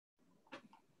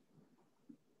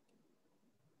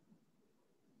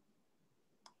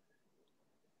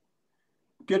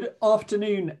Good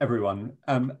afternoon, everyone,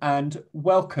 and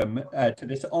welcome to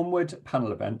this Onward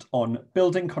panel event on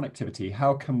building connectivity.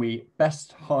 How can we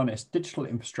best harness digital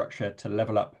infrastructure to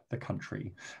level up the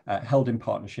country, held in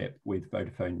partnership with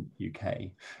Vodafone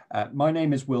UK. My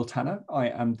name is Will Tanner. I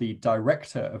am the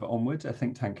director of Onward, a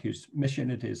think tank whose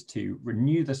mission it is to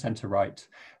renew the centre-right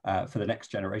for the next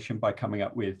generation by coming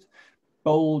up with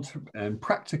bold and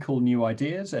practical new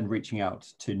ideas and reaching out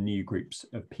to new groups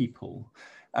of people.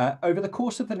 Over the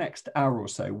course of the next hour or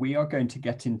so, we are going to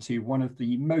get into one of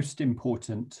the most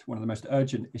important, one of the most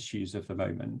urgent issues of the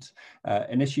moment,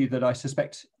 an issue that I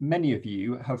suspect many of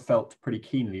you have felt pretty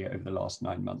keenly over the last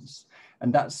 9 months.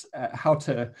 And that's how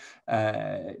to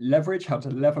leverage, how to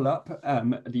level up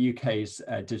the UK's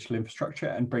digital infrastructure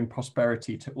and bring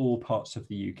prosperity to all parts of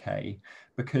the UK.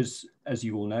 Because, as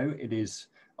you all know, it is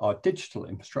our digital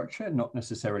infrastructure, not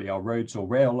necessarily our roads or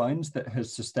rail lines, that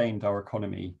has sustained our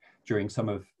economy during some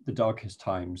of the darkest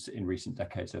times in recent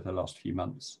decades over the last few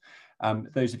months.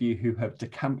 Those of you who have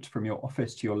decamped from your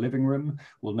office to your living room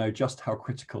will know just how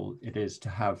critical it is to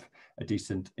have a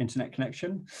decent internet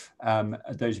connection.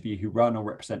 Those of you who run or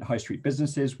represent high street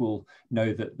businesses will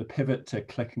know that the pivot to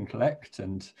click and collect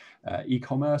and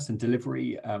e-commerce and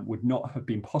delivery would not have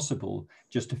been possible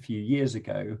just a few years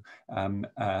ago,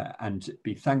 and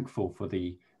be thankful for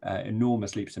the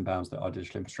enormous leaps and bounds that our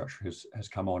digital infrastructure has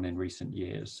come on in recent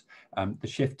years. The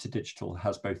shift to digital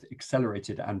has both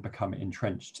accelerated and become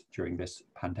entrenched during this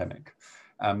pandemic.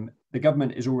 The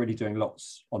government is already doing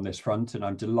lots on this front, and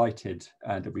I'm delighted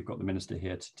that we've got the Minister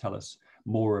here to tell us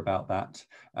more about that,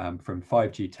 from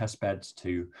 5G testbeds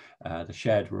to the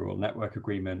Shared Rural Network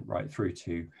Agreement, right through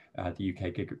to the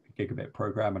UK Gigabit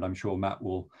programme. And I'm sure Matt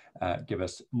will give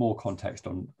us more context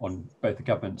on both the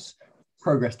government's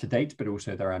progress to date, but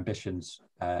also their ambitions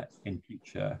in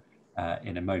future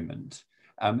in a moment.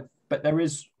 But there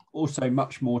is also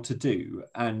much more to do.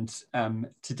 And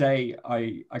today,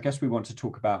 I guess we want to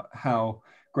talk about how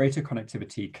greater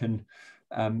connectivity can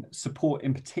support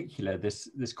in particular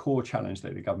this core challenge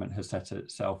that the government has set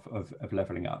itself of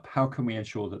levelling up. How can we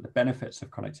ensure that the benefits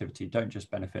of connectivity don't just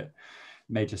benefit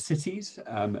major cities,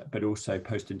 but also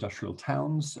post-industrial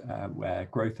towns where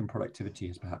growth and productivity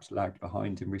has perhaps lagged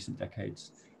behind in recent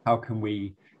decades? How can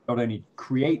we not only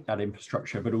create that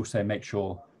infrastructure, but also make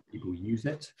sure people use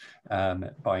it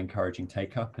by encouraging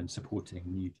take-up and supporting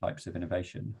new types of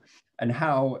innovation? And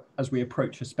how, as we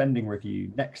approach a spending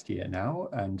review next year now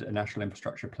and a national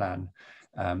infrastructure plan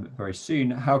very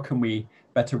soon, how can we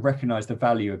better recognise the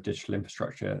value of digital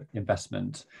infrastructure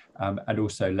investment and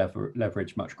also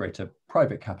leverage much greater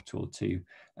private capital to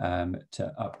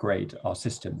upgrade our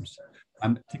systems?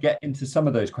 To get into some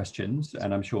of those questions,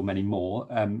 and I'm sure many more,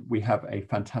 we have a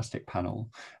fantastic panel.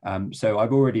 So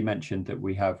I've already mentioned that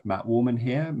we have Matt Warman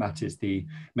here. Matt is the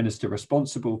Minister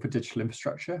responsible for digital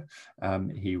infrastructure.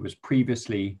 He was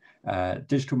previously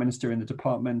Digital Minister in the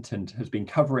department and has been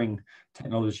covering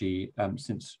technology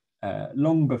since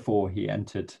long before he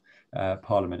entered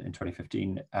Parliament in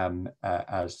 2015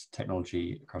 as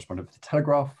technology correspondent for The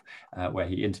Telegraph, where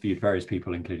he interviewed various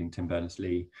people, including Tim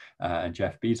Berners-Lee and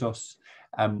Jeff Bezos.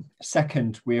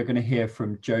 Second, we are going to hear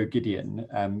from Jo Gideon.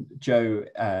 Jo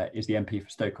is the MP for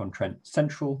Stoke-on-Trent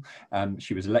Central.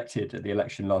 She was elected at the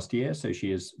election last year, so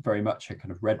she is very much a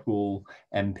kind of red wall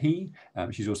MP.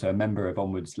 She's also a member of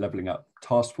Onward's Levelling Up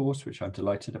Task Force, which I'm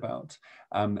delighted about.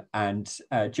 And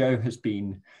Jo has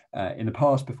been, in the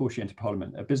past, before she entered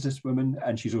Parliament, a businesswoman,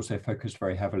 and she's also focused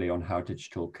very heavily on how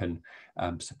digital can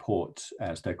support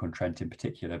Stoke-on-Trent in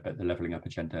particular, but the levelling up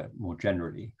agenda more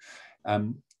generally.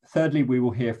 Thirdly, we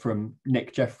will hear from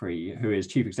Nick Jeffrey, who is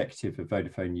Chief Executive of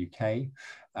Vodafone UK.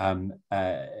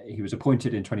 He was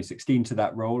appointed in 2016 to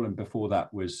that role, and before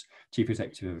that was Chief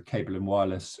Executive of Cable and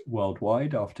Wireless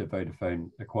Worldwide after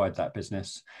Vodafone acquired that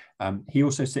business. He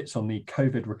also sits on the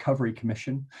COVID Recovery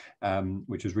Commission,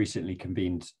 which was recently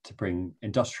convened to bring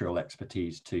industrial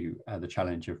expertise to the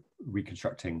challenge of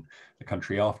reconstructing the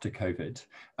country after COVID.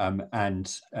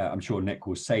 And I'm sure Nick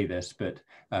will say this, but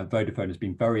Vodafone has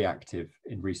been very active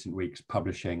in recent weeks,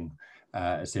 publishing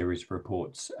a series of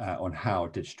reports on how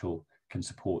digital can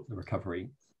support the recovery.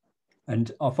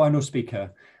 And our final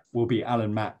speaker will be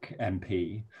Alan Mack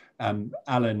MP.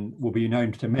 Alan will be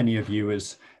known to many of you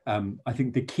as, I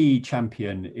think, the key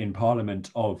champion in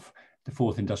Parliament of the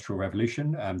Fourth Industrial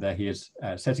Revolution. There he is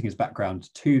setting his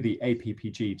background to the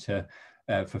APPG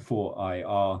for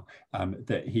 4IR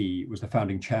that he was the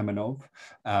founding chairman of.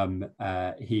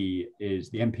 He is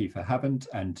the MP for Havant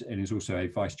and is also a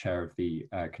vice chair of the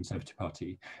Conservative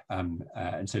Party.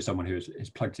 And so someone who is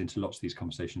plugged into lots of these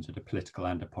conversations at a political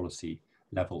and a policy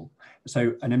level.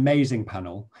 So an amazing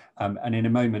panel, and in a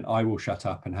moment I will shut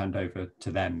up and hand over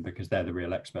to them because they're the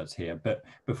real experts here. But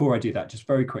before I do that, just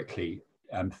very quickly,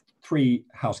 3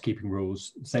 housekeeping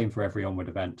rules, same for every Onward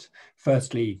event.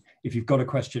 Firstly, if you've got a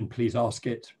question, please ask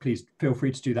it. Please feel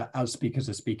free to do that as speakers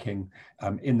are speaking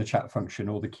in the chat function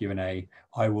or the Q&A.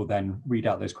 I will then read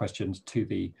out those questions to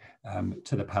the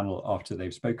panel after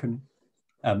they've spoken.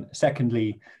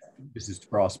 Secondly, this is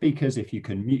for our speakers. If you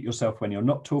can mute yourself when you're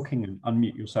not talking and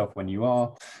unmute yourself when you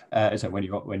are, when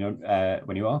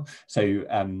you are, so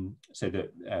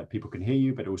that people can hear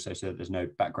you, but also so that there's no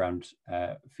background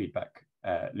feedback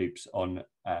loops on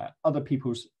other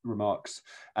people's remarks.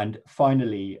 And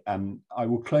finally, I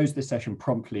will close this session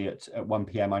promptly at 1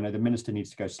 p.m. I know the minister needs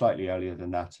to go slightly earlier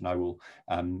than that, and I will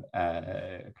kind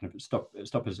of stop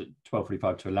us at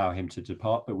 12:45 to allow him to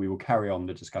depart, but we will carry on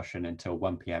the discussion until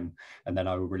 1 p.m. and then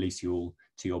I will release you all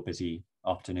to your busy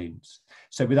afternoons.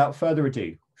 So without further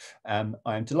ado, I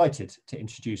am delighted to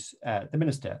introduce the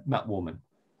Minister, Matt Warman.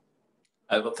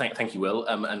 Well, thank you, Will,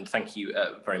 and thank you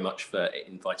very much for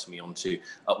inviting me on to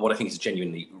what I think is a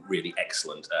genuinely really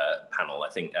excellent panel. I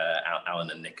think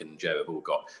Alan and Nick and Joe have all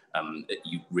got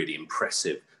really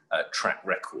impressive track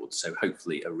records, so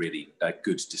hopefully a really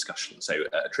good discussion. So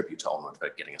a tribute to Onward for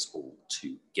getting us all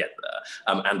together.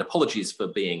 And apologies for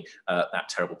being that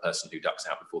terrible person who ducks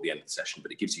out before the end of the session,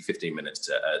 but it gives you 15 minutes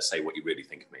to say what you really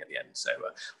think of me at the end. So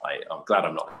I'm glad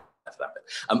I'm not there for that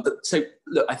bit. So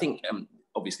look, I think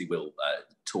obviously we'll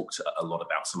talk a lot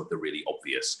about some of the really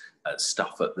obvious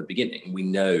stuff at the beginning. We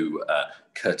know,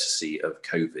 courtesy of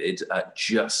COVID,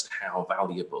 just how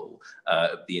valuable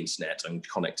the internet and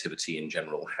connectivity in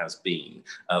general has been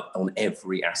on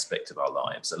every aspect of our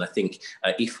lives. And I think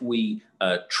if we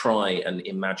try and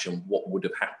imagine what would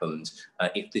have happened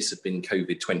if this had been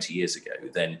COVID 20 years ago,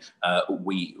 then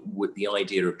the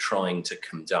idea of trying to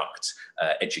conduct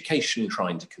education,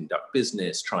 trying to conduct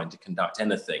business, trying to conduct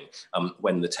anything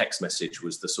when the text message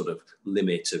was the sort of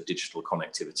limit of digital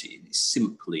connectivity is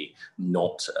simply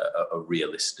not a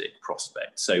realistic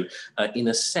prospect. So in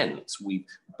a sense, we've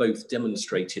both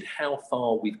demonstrated how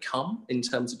far we've come in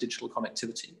terms of digital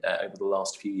connectivity over the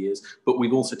last few years, but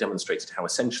we've also demonstrated how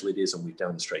essential it is, and we've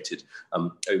demonstrated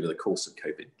over the course of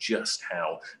COVID just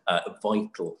how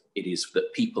vital it is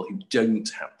that people who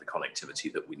don't have the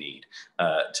connectivity that we need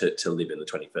to live in the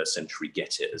 21st century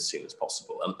get it as soon as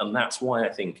possible. And that's why I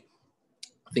think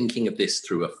thinking of this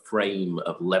through a frame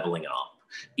of levelling up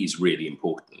is really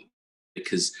important,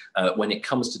 because when it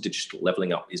comes to digital,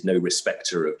 levelling up is no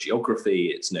respecter of geography,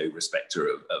 it's no respecter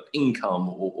of income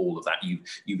or all of that.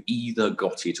 You've either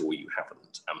got it or you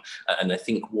haven't. And I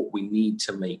think what we need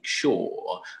to make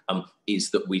sure is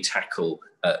that we tackle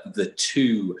the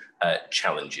two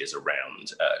challenges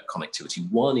around connectivity.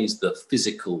 One is the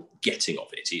physical getting of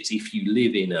it. It's if you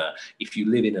live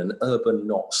in an urban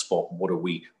not spot, what are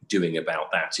we doing about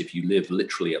that? If you live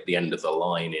literally at the end of the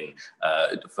line in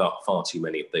far too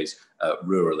many of those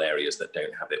rural areas that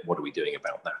don't have it, what are we doing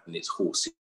about that? And it's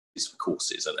horses for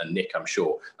courses. And Nick, I'm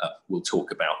sure, will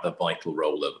talk about the vital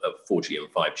role of 4G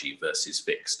and 5G versus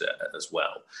fixed as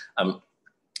well.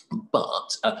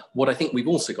 But what I think we've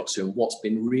also got to, and what's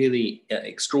been really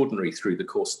extraordinary through the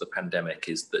course of the pandemic,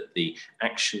 is that the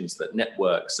actions that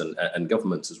networks and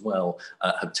governments as well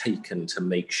have taken to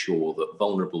make sure that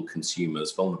vulnerable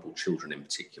consumers, vulnerable children in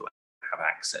particular, have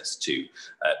access to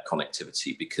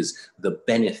connectivity, because the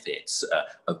benefits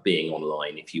of being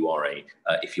online, if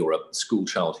you're a school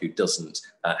child who doesn't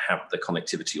have the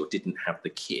connectivity or didn't have the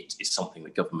kit, is something the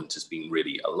government has been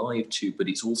really alive to, but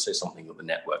it's also something that the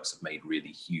networks have made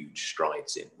really huge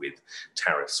strides in, with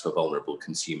tariffs for vulnerable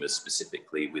consumers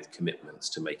specifically, with commitments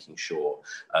to making sure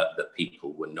that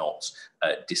people were not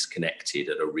disconnected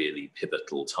at a really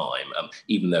pivotal time,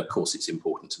 even though of course it's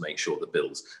important to make sure the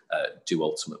bills do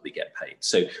ultimately get paid.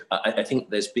 So I think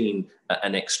there's been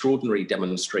an extraordinary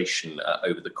demonstration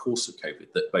over the course of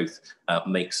COVID that both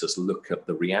makes us look at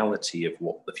the reality of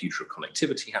what the future of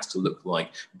connectivity has to look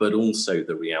like, but also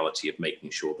the reality of making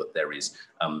sure that there is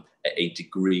a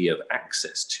degree of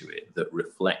access to it that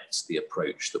reflects the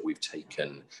approach that we've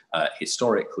taken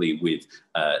historically with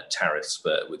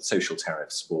social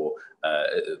tariffs for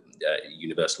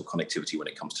universal connectivity when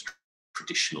it comes to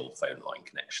traditional phone line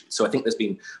connections. So I think there's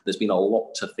been a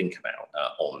lot to think about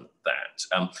on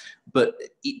that, but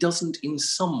it doesn't in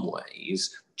some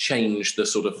ways change the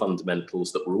sort of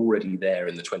fundamentals that were already there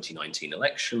in the 2019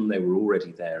 election. They were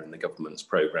already there in the government's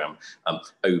programme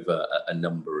over a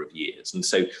number of years. And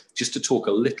so just to talk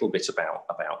a little bit about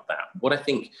that, What I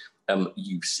think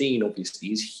you've seen,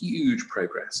 obviously, is huge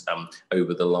progress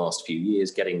over the last few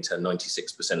years, getting to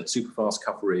 96% superfast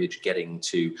coverage, getting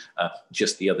to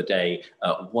just the other day,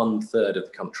 1/3 of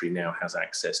the country now has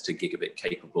access to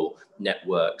gigabit-capable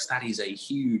networks. That is a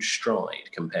huge stride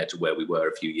compared to where we were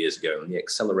a few years ago, and the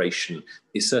acceleration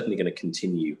is certainly going to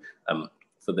continue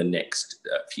for the next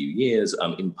few years,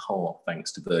 in part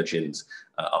thanks to Virgin's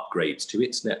upgrades to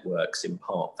its networks, in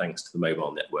part thanks to the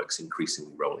mobile networks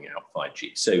increasingly rolling out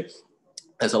 5G. So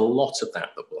there's a lot of that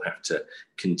will have to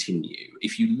continue.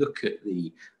 If you look at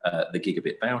the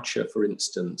gigabit voucher, for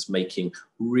instance, making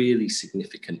really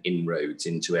significant inroads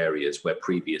into areas where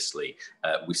previously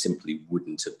we simply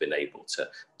wouldn't have been able to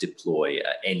deploy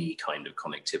any kind of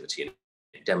connectivity. And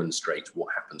it demonstrates what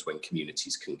happens when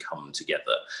communities can come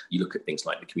together. You look at things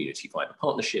like the Community Fibre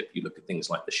Partnership, you look at things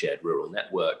like the Shared Rural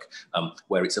Network,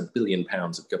 where it's £1 billion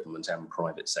of government and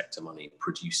private sector money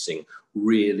producing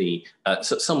really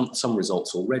some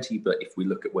results already, but if we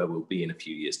look at where we'll be in a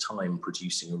few years' time,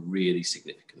 producing a really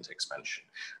significant expansion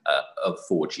of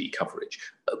 4G coverage.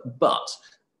 But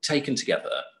taken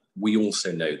together, we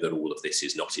also know that all of this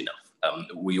is not enough.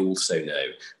 We also know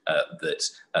that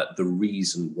the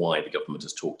reason why the government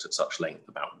has talked at such length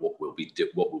about what we'll be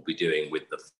doing with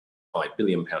the £5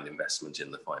 billion investment in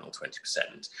the final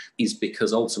 20% is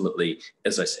because ultimately,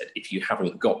 as I said, if you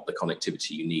haven't got the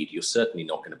connectivity you need, you're certainly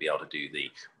not going to be able to do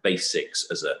the basics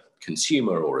as a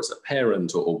consumer or as a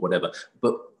parent or whatever.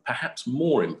 But perhaps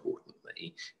more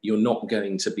importantly, you're not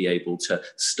going to be able to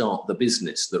start the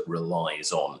business that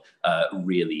relies on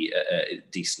really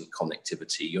decent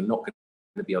connectivity. You're not going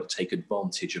to be able to take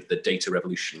advantage of the data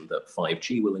revolution that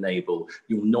 5G will enable.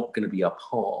 You're not going to be a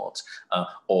part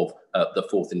of the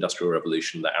fourth industrial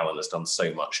revolution that Alan has done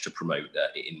so much to promote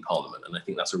in Parliament. And I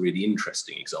think that's a really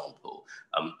interesting example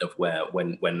of where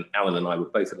when Alan and I were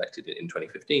both elected in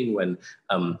 2015, when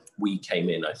we came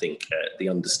in, I think the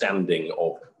understanding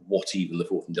of what even the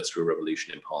fourth industrial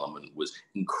revolution in Parliament was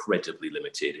incredibly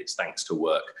limited. It's thanks to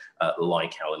work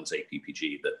like Alan's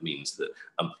APPG that means that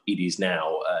it is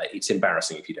now, it's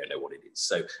embarrassing if you don't know what it is.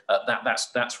 So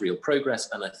that's real progress.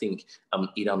 And I think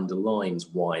it underlines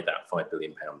why that £5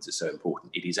 billion is so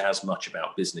important. It is as much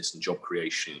about business and job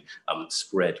creation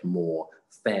spread more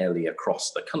fairly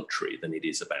across the country than it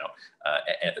is about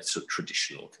sort of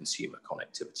traditional consumer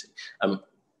connectivity.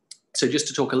 So just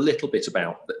to talk a little bit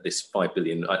about this 5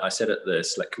 billion, I said at the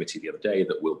Select Committee the other day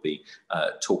that we'll be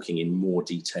talking in more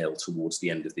detail towards the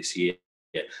end of this year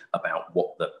about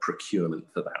what the procurement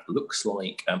for that looks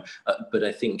like. But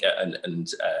I think, and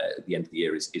the end of the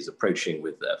year is approaching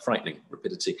with frightening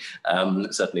rapidity,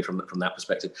 certainly from that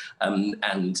perspective.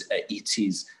 And it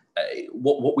is,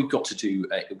 what we've got to do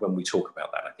when we talk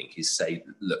about that, I think, is say,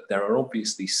 look, there are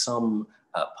obviously some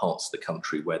parts of the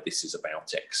country where this is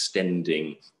about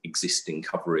extending existing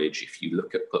coverage. If you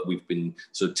look at, but we've been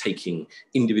sort of taking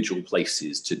individual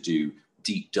places to do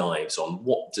deep dives on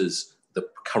what does the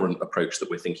current approach that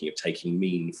we're thinking of taking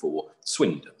mean for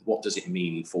Swindon? What does it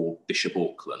mean for Bishop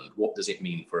Auckland? What does it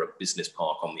mean for a business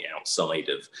park on the outside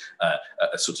of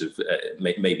a sort of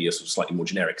maybe a sort of slightly more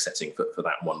generic setting for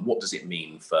that one? What does it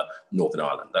mean for Northern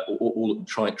Ireland? That all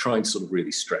trying to sort of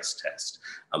really stress test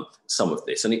some of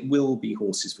this, and it will be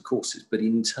horses for courses. But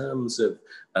in terms of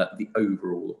the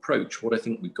overall approach, what I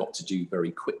think we've got to do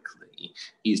very quickly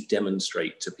is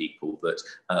demonstrate to people that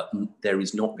there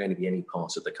is not going to be any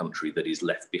part of the country that is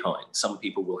left behind. Some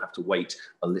people will have to wait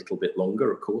a little bit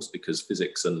longer, of course, because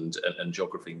physics and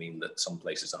geography mean that some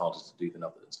places are harder to do than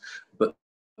others. But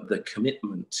the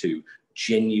commitment to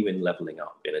genuine levelling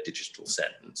up in a digital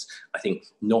sense, I think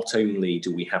not only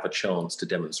do we have a chance to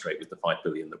demonstrate with the 5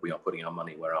 billion that we are putting our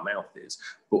money where our mouth is,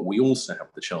 but we also have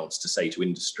the chance to say to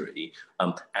industry,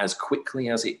 as quickly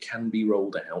as it can be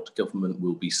rolled out, government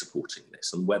will be supporting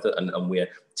this, and we're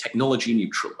technology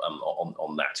neutral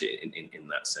on that in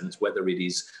that sense, whether it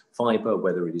is fibre,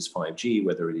 whether it is 5G,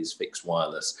 whether it is fixed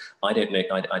wireless. I don't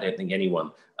think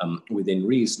anyone within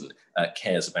reason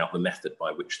cares about the method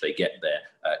by which they get their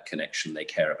connection. They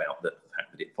care about the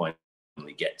fact that it finally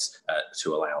gets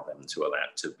to allow them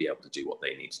to be able to do what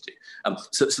they need to do.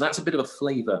 So that's a bit of a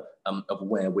flavour of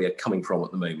where we're coming from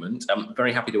at the moment. I'm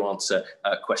very happy to answer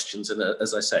questions, and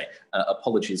as I say,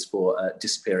 apologies for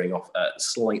disappearing off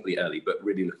slightly early, but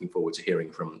really looking forward to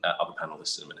hearing from other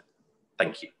panellists in a minute.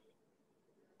 Thank you.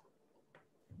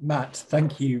 Matt,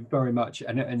 thank you very much,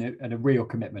 and a real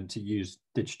commitment to use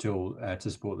digital to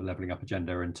support the levelling up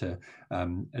agenda, and to,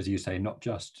 as you say, not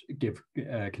just give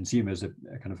consumers a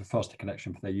kind of a faster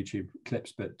connection for their YouTube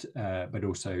clips, but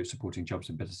also supporting jobs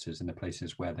and businesses in the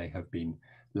places where they have been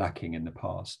lacking in the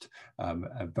past.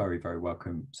 A very, very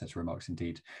welcome set of remarks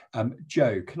indeed.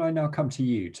 Joe, can I now come to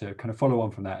you to kind of follow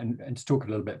on from that and to talk a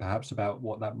little bit perhaps about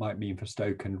what that might mean for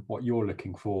Stoke and what you're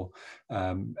looking for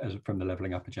from the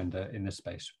levelling up agenda in this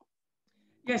space?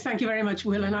 Yes, thank you very much,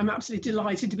 Will, and I'm absolutely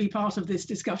delighted to be part of this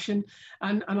discussion,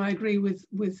 and I agree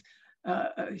with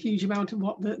a huge amount of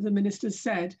what the ministers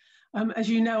said. As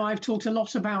you know, I've talked a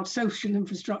lot about social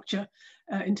infrastructure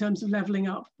in terms of levelling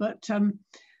up, but I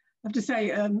have to say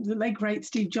the late great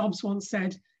Steve Jobs once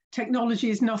said,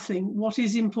 technology is nothing. What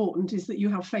is important is that you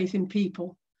have faith in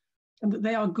people and that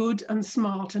they are good and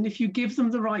smart, and if you give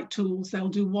them the right tools, they'll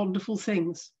do wonderful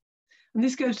things. And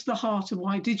this goes to the heart of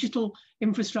why digital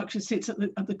infrastructure sits at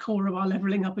the core of our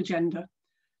levelling up agenda.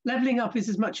 Levelling up is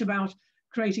as much about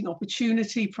creating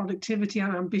opportunity, productivity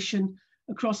and ambition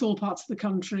across all parts of the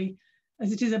country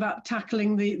as it is about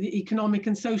tackling the economic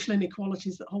and social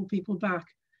inequalities that hold people back.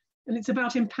 And it's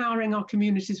about empowering our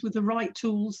communities with the right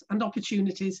tools and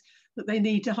opportunities that they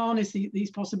need to harness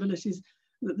these possibilities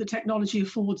that the technology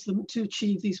affords them to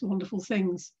achieve these wonderful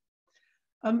things.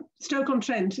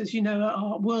 Stoke-on-Trent, as you know,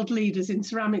 are world leaders in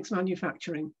ceramics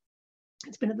manufacturing.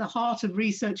 It's been at the heart of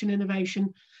research and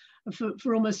innovation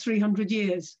for almost 300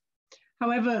 years.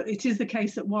 However, it is the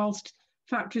case that whilst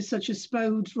factories such as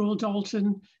Spode, Royal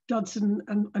Dalton, Dudson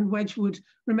and Wedgwood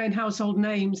remain household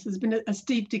names, there's been a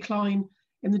steep decline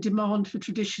in the demand for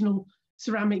traditional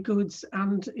ceramic goods,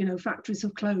 and factories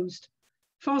have closed.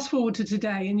 Fast forward to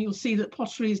today and you'll see that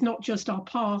pottery is not just our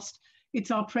past,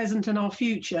 it's our present and our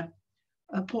future.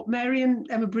 Portmeirion,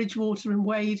 Emma Bridgewater and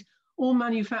Wade all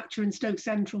manufacture in Stoke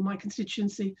Central, my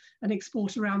constituency, and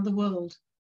export around the world.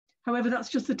 However, that's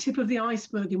just the tip of the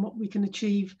iceberg in what we can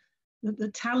achieve. The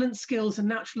talent, skills and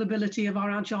natural ability of our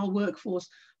agile workforce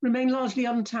remain largely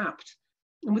untapped.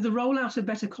 And with the rollout of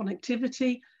better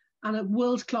connectivity and a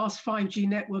world-class 5G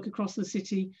network across the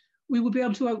city, we will be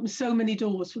able to open so many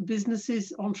doors for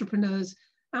businesses, entrepreneurs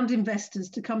and investors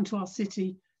to come to our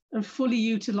city and fully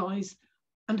utilise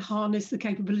and harness the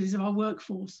capabilities of our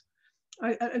workforce.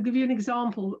 I'll give you an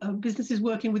example. Businesses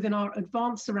working within our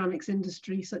advanced ceramics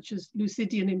industry, such as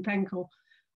Lucidian in Penkell,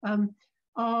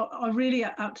 are really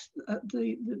at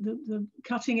the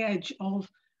cutting edge of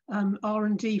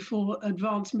R&D for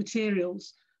advanced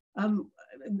materials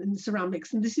in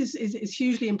ceramics. And this is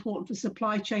hugely important for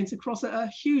supply chains across a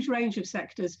huge range of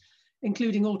sectors,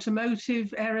 including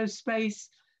automotive, aerospace,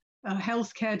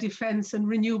 healthcare, defence and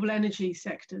renewable energy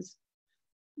sectors.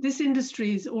 This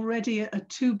industry is already a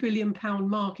 £2 billion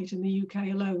market in the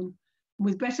UK alone.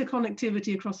 With better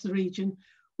connectivity across the region,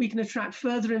 we can attract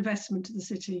further investment to the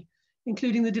city,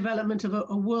 including the development of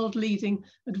a world-leading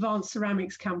advanced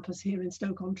ceramics campus here in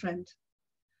Stoke-on-Trent.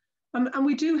 And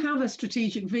we do have a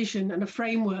strategic vision and a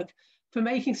framework for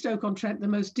making Stoke-on-Trent the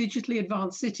most digitally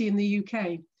advanced city in the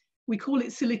UK. We call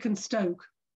it Silicon Stoke.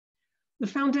 The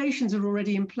foundations are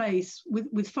already in place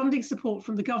with funding support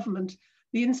from the government.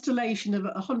 The installation of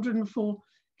a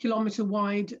 104-kilometre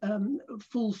wide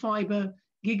full fibre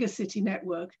gigacity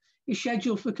network is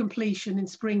scheduled for completion in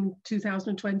spring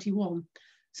 2021.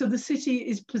 So the city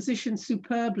is positioned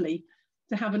superbly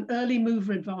to have an early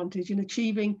mover advantage in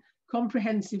achieving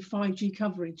comprehensive 5G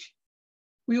coverage.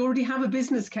 We already have a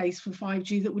business case for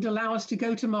 5G that would allow us to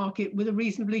go to market within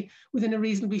a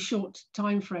reasonably short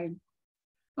time frame.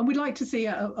 And we'd like to see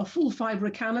a full fibre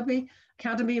academy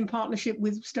in partnership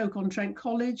with Stoke-on-Trent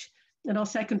College and our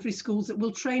secondary schools that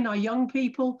will train our young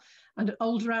people and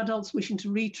older adults wishing to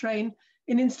retrain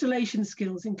in installation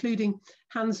skills, including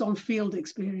hands-on field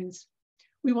experience.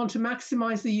 We want to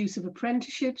maximise the use of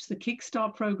apprenticeships, the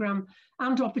Kickstart programme,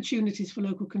 and opportunities for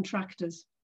local contractors.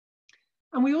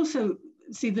 And we also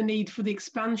see the need for the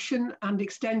expansion and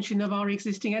extension of our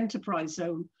existing enterprise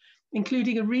zone,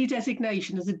 including a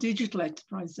redesignation as a digital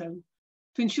enterprise zone,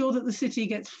 to ensure that the city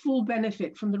gets full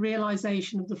benefit from the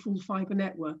realisation of the full fibre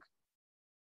network.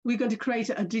 We're going to create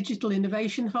a digital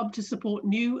innovation hub to support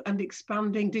new and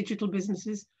expanding digital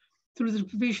businesses through the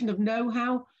provision of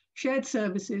know-how, shared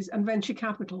services and venture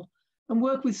capital, and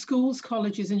work with schools,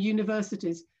 colleges and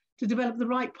universities to develop the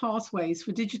right pathways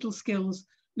for digital skills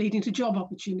leading to job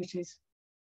opportunities.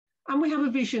 And we have a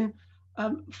vision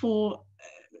to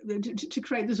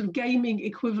create the sort of gaming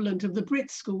equivalent of the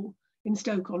Brit School in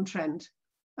Stoke-on-Trent.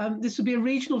 This would be a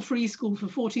regional free school for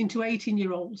 14 to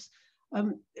 18-year-olds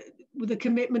with a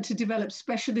commitment to develop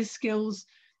specialist skills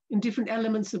in different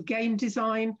elements of game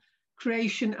design,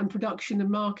 creation and production and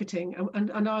marketing.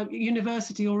 And our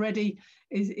university already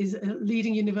is a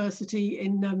leading university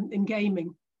in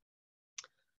gaming.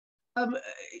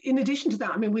 In addition to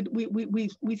that, I mean,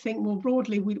 we think more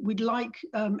broadly, we'd like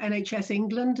NHS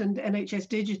England and NHS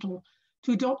Digital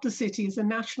to adopt the city as a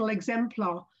national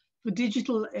exemplar for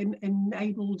digital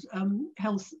enabled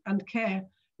health and care,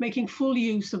 making full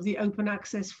use of the open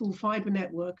access full fibre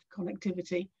network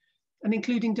connectivity, and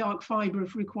including dark fibre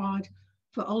if required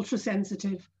for ultra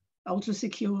sensitive, ultra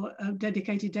secure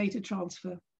dedicated data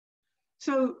transfer.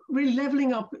 So really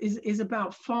levelling up is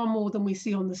about far more than we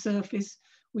see on the surface.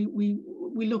 We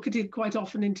look at it quite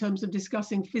often in terms of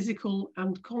discussing physical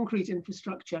and concrete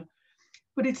infrastructure,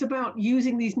 but it's about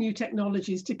using these new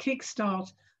technologies to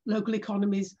kickstart local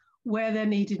economies where they're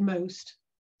needed most.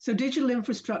 So digital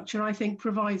infrastructure, I think,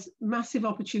 provides massive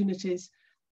opportunities.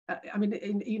 I mean,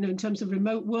 in terms of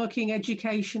remote working,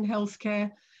 education, healthcare,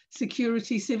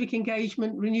 security, civic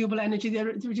engagement, renewable energy. There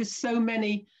are just so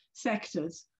many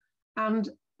sectors, and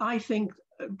I think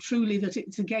truly that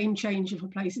it's a game changer for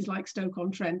places like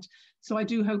Stoke-on-Trent. So I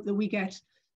do hope that we get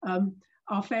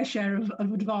our fair share of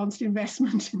advanced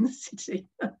investment in the city.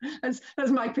 That's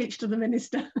my pitch to the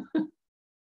Minister.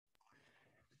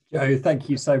 Jo, thank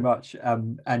you so much.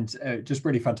 And just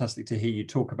really fantastic to hear you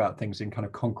talk about things in kind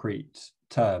of concrete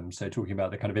terms. So talking about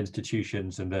the kind of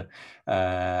institutions and the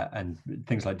and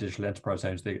things like digital enterprise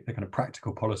zones, the kind of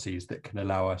practical policies that can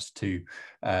allow us to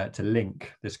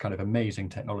link this kind of amazing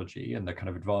technology and the kind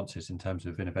of advances in terms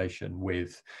of innovation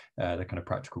with the kind of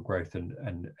practical growth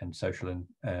and social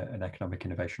and economic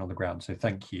innovation on the ground. So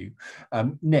thank you.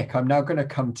 Nick, I'm now going to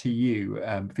come to you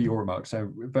for your remarks. So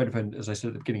Vodafone, as I said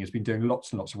at the beginning, has been doing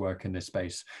lots and lots of work in this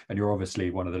space, and you're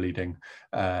obviously one of the leading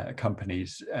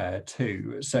companies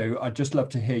too. So I'd just love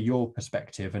to hear your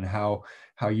perspective and how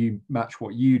you match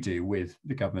what you do with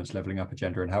the government's levelling up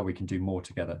agenda and how we can do more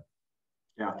together.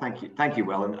 Yeah, thank you,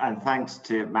 Will, and thanks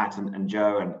to Matt and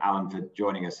Jo and Alan for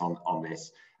joining us on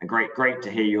this, and great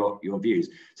to hear your views.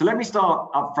 So let me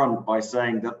start up front by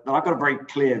saying that I've got a very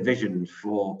clear vision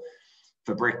for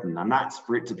Britain, and that's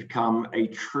for it to become a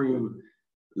true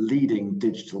leading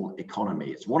digital economy.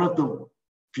 It's one of the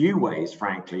few ways,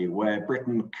 frankly, where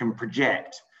Britain can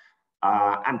project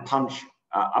and punch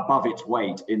above its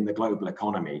weight in the global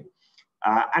economy.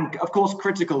 And of course,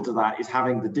 critical to that is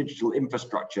having the digital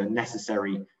infrastructure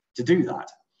necessary to do that.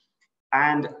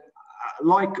 And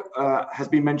like has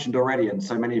been mentioned already, and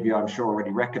so many of you I'm sure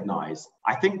already recognize,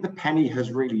 I think the penny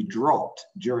has really dropped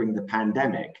during the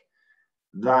pandemic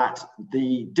that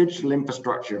the digital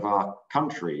infrastructure of our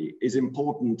country is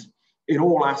important in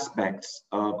all aspects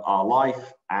of our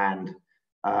life, and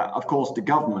of course the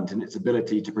government and its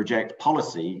ability to project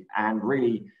policy and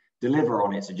really deliver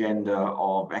on its agenda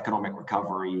of economic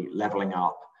recovery, levelling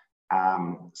up,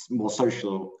 more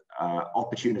social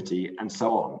opportunity, and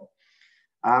so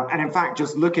on. And in fact,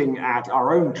 just looking at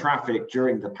our own traffic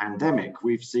during the pandemic,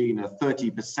 we've seen a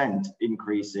 30%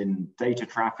 increase in data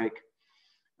traffic.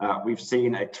 We've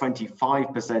seen a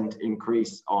 25%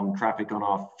 increase on traffic on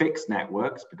our fixed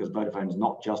networks, because Vodafone is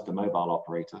not just a mobile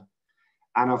operator,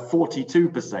 and a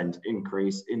 42%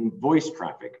 increase in voice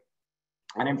traffic.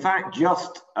 And in fact,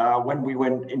 just when we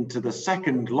went into the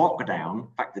second lockdown,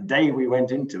 in fact, the day we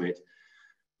went into it,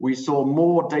 we saw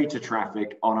more data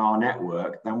traffic on our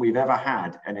network than we've ever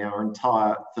had in our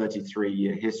entire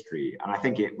 33-year history. And I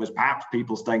think it was perhaps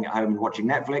people staying at home and watching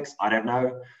Netflix, I don't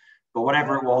know. But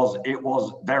whatever it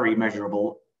was very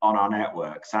measurable on our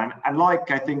networks. And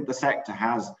like I think the sector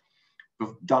has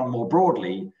done more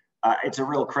broadly, it's a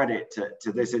real credit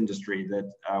to this industry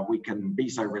that we can be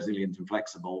so resilient and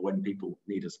flexible when people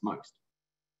need us most.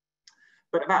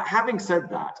 But having said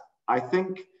that, I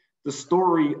think the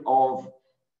story of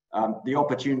the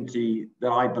opportunity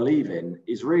that I believe in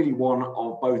is really one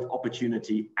of both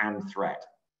opportunity and threat.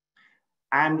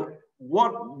 And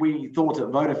what we thought at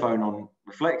Vodafone on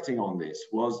reflecting on this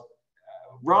was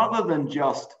rather than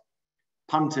just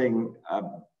punting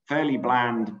fairly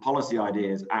bland policy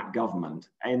ideas at government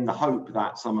in the hope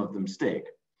that some of them stick,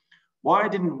 why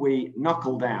didn't we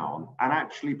knuckle down and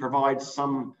actually provide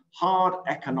some hard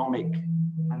economic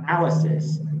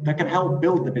analysis that can help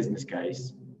build the business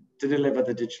case to deliver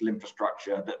the digital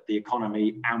infrastructure that the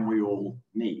economy and we all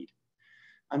need?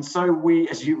 And so we,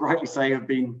 as you rightly say, have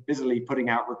been busily putting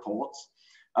out reports,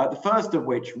 the first of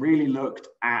which really looked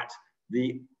at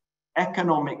the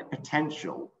economic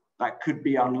potential that could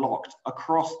be unlocked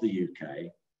across the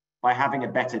UK by having a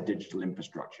better digital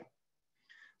infrastructure.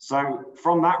 So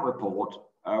from that report,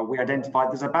 we identified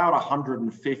there's about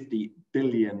 £150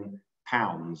 billion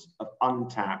of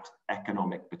untapped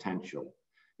economic potential.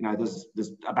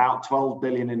 there's about 12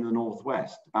 billion in the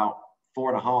Northwest, about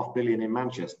 4.5 billion in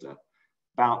Manchester,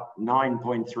 about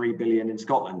 9.3 billion in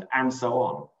Scotland, and so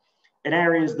on, in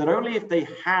areas that only if they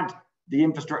had the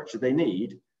infrastructure they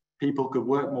need, people could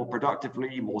work more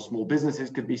productively, more small businesses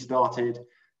could be started,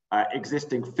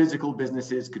 existing physical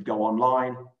businesses could go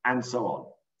online, and so on.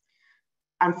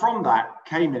 And from that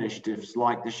came initiatives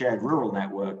like the Shared Rural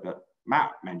Network that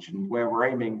Matt mentioned, where we're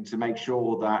aiming to make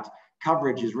sure that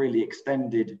coverage is really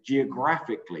extended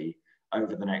geographically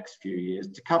over the next few years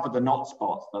to cover the not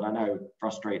spots that I know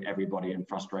frustrate everybody and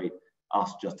frustrate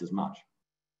us just as much.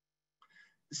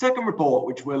 The second report,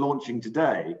 which we're launching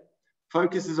today,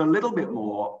 focuses a little bit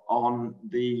more on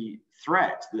the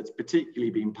threat that's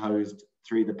particularly been posed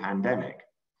through the pandemic,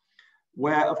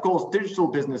 where, of course, digital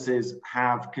businesses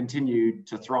have continued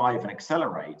to thrive and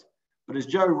accelerate. But as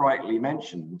Joe rightly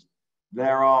mentioned,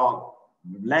 there are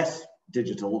less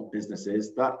digital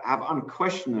businesses that have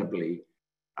unquestionably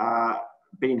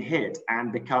been hit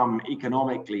and become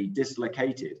economically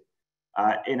dislocated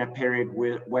in a period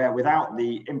where without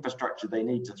the infrastructure they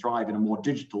need to thrive in a more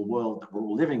digital world that we're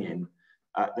all living in,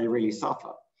 they really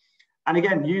suffer. And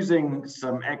again, using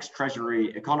some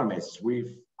ex-Treasury economists,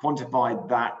 we've quantified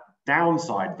that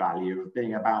downside value of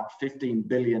being about 15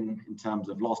 billion in terms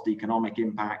of lost economic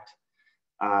impact,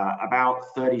 about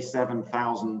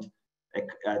 37,000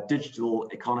 digital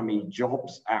economy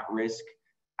jobs at risk,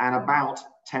 and about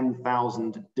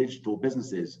 10,000 digital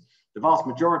businesses, the vast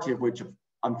majority of which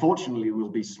unfortunately will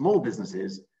be small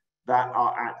businesses that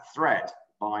are at threat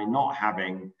by not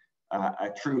having a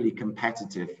truly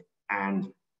competitive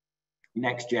and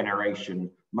next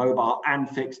generation mobile and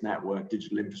fixed network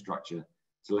digital infrastructure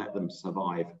to let them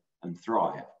survive and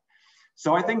thrive.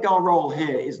 So I think our role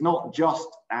here is not just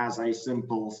as a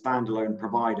simple standalone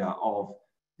provider of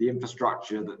the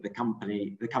infrastructure that the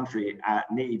country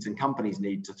needs and companies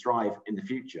need to thrive in the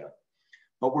future,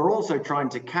 but we're also trying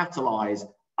to catalyze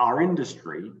our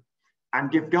industry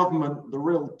and give government the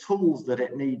real tools that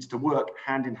it needs to work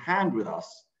hand in hand with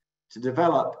us to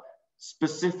develop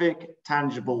specific,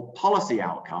 tangible policy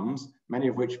outcomes, many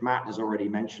of which Matt has already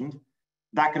mentioned,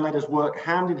 that can let us work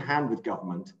hand in hand with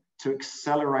government to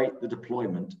accelerate the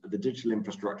deployment of the digital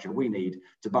infrastructure we need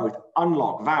to both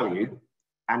unlock value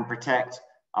and protect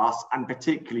us, and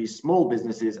particularly small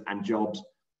businesses and jobs,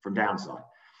 from downside.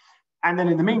 And then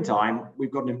in the meantime,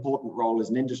 we've got an important role as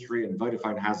an industry, and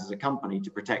Vodafone has as a company,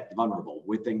 to protect the vulnerable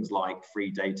with things like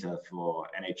free data for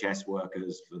NHS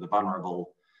workers, for the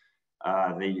vulnerable,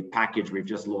 the package we've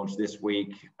just launched this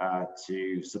week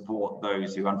to support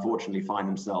those who unfortunately find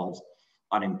themselves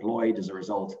unemployed as a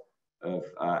result of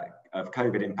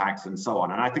COVID impacts and so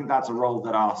on. And I think that's a role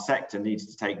that our sector needs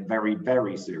to take very,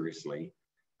 very seriously.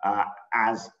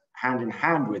 As hand in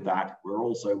hand with that, we're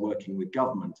also working with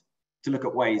government to look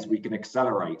at ways we can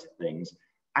accelerate things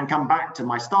and come back to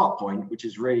my start point, which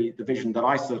is really the vision that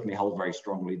I certainly hold very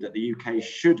strongly, that the UK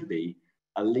should be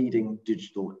a leading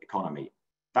digital economy.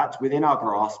 That's within our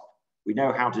grasp. We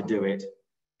know how to do it.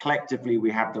 Collectively,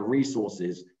 we have the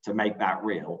resources to make that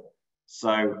real.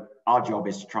 So our job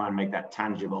is to try and make that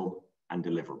tangible and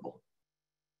deliverable.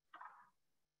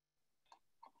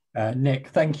 Nick,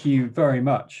 thank you very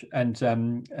much. And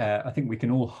I think we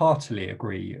can all heartily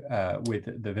agree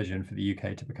with the vision for the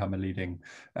UK to become a leading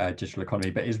digital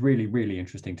economy. But it's really, really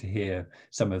interesting to hear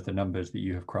some of the numbers that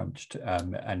you have crunched,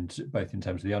 and both in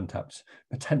terms of the untapped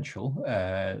potential,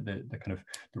 the kind of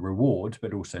the reward,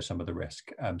 but also some of the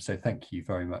risk. So thank you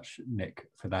very much, Nick,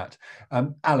 for that.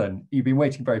 Alan, you've been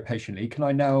waiting very patiently. Can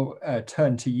I now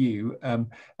turn to you?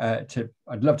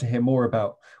 I'd love to hear more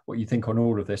about what you think on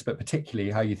all of this, but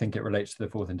particularly how you think it relates to the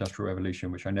fourth industrial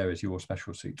revolution, which I know is your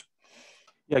special suit.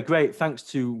 Yeah, great. Thanks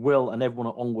to Will and everyone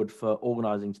at Onward for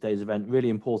organising today's event. Really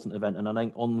important event, and I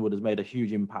think Onward has made a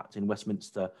huge impact in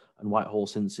Westminster and Whitehall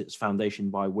since its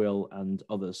foundation by Will and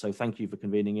others. So thank you for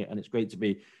convening it, and it's great to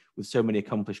be with so many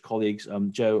accomplished colleagues.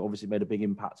 Joe obviously made a big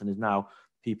impact and is now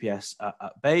PPS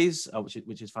at Bays,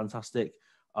 which is fantastic.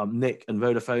 Nick and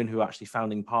Vodafone, who are actually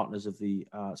founding partners of the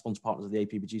sponsor partners of the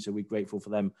APPG, so we're grateful for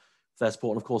them for their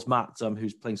support. And of course, Matt,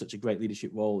 who's playing such a great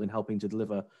leadership role in helping to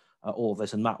deliver all of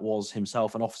this. And Matt was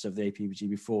himself an officer of the APPG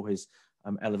before his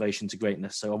elevation to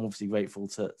greatness. So I'm obviously grateful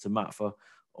to Matt for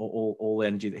all the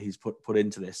energy that he's put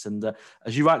into this. And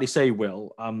as you rightly say,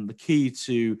 Will, the key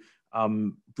to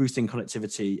boosting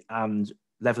connectivity and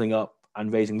levelling up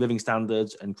and raising living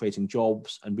standards and creating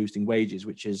jobs and boosting wages,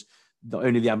 which is not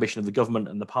only the ambition of the government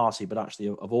and the party, but actually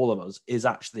of all of us, is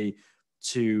actually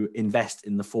to invest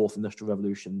in the fourth industrial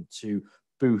revolution, to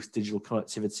boost digital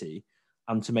connectivity,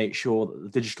 and to make sure that the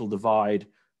digital divide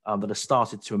that has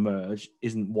started to emerge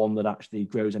isn't one that actually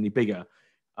grows any bigger.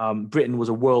 Britain was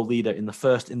a world leader in the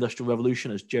first industrial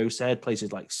revolution, as Joe said.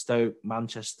 Places like Stoke,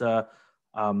 Manchester,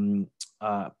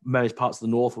 various parts of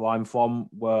the north where I'm from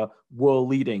were world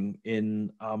leading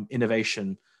in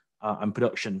innovation and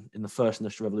production in the first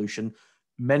industrial revolution.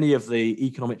 Many of the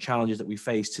economic challenges that we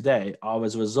face today are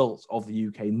as a result of the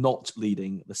UK not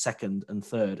leading the second and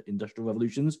third industrial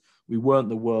revolutions. We weren't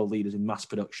the world leaders in mass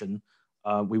production.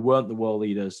 We weren't the world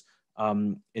leaders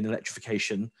in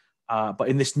electrification. But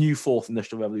in this new fourth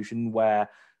industrial revolution, where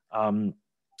the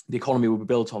economy will be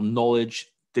built on knowledge,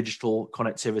 digital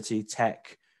connectivity,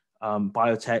 tech,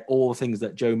 biotech, all the things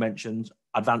that Joe mentioned,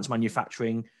 advanced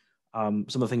manufacturing, some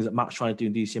of the things that Matt's trying to do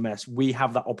in DCMS, we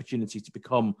have that opportunity to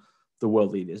become the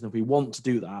world leaders. And if we want to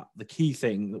do that, the key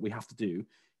thing that we have to do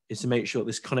is to make sure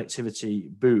this connectivity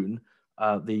boon,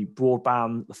 the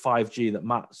broadband, the 5G that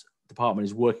Matt's department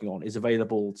is working on, is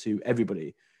available to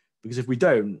everybody. Because if we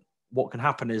don't, what can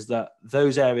happen is that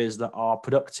those areas that are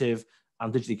productive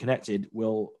and digitally connected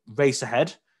will race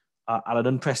ahead at an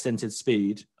unprecedented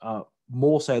speed,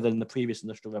 more so than in the previous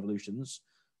industrial revolutions,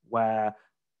 where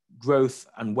growth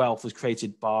and wealth was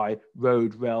created by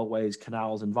road, railways,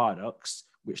 canals, and viaducts,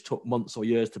 which took months or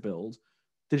years to build.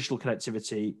 Digital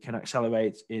connectivity can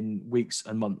accelerate in weeks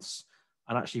and months.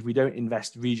 And actually, if we don't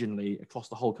invest regionally across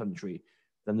the whole country,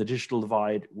 then the digital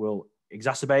divide will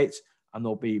exacerbate, and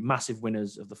there'll be massive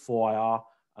winners of the 4IR,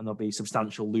 and there'll be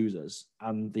substantial losers.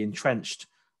 And the entrenched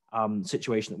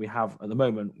situation that we have at the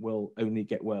moment will only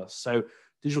get worse. So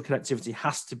digital connectivity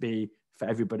has to be for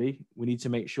everybody. We need to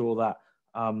make sure that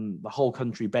the whole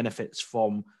country benefits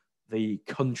from the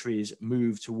country's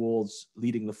move towards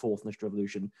leading the fourth industrial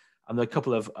revolution. And there are a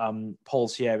couple of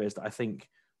policy areas that I think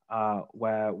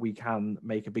where we can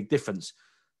make a big difference.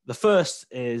 The first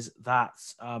is that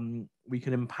we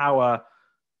can empower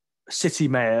city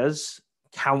mayors,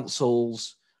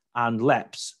 councils, and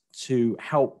LEPs to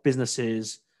help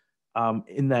businesses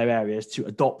in their areas to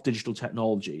adopt digital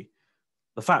technology.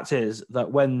 The fact is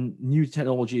that when new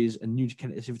technologies and new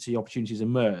connectivity opportunities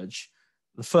emerge,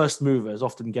 the first movers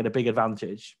often get a big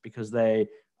advantage because they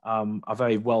are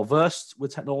very well versed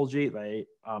with technology. They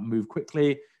move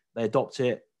quickly, they adopt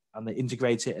it, and they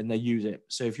integrate it, and they use it.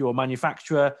 So if you're a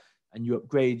manufacturer and you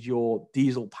upgrade your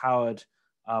diesel-powered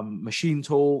machine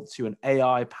tool to an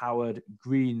AI-powered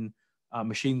green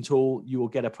machine tool, you will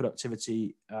get a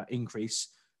productivity increase.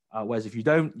 Whereas if you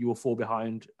don't, you will fall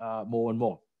behind more and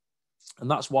more. And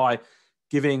that's why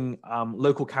giving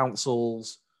local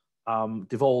councils,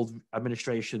 devolved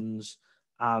administrations,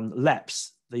 and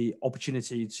LEPs the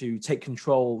opportunity to take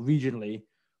control regionally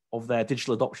of their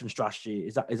digital adoption strategy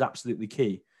is absolutely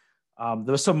key.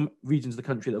 There are some regions of the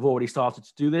country that have already started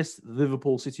to do this. The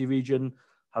Liverpool City region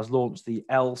has launched the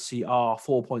LCR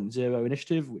 4.0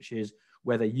 initiative, which is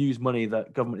where they use money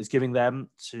that government is giving them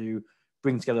to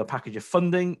bring together a package of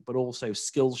funding, but also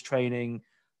skills training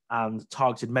and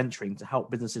targeted mentoring to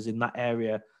help businesses in that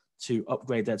area to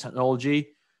upgrade their technology.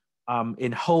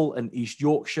 In Hull and East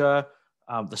Yorkshire,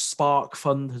 the Spark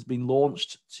Fund has been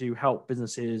launched to help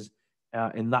businesses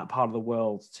in that part of the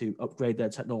world to upgrade their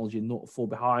technology and not fall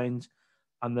behind.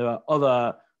 And there are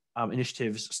other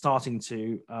initiatives starting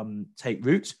to take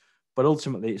root, but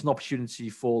ultimately it's an opportunity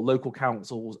for local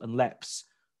councils and LEPs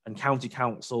and county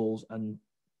councils and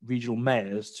regional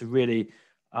mayors to really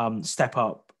step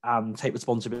up and take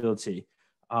responsibility.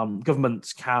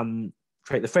 Government can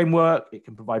create the framework, it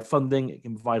can provide funding, it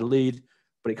can provide a lead,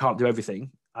 but it can't do everything.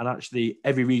 And actually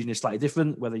every region is slightly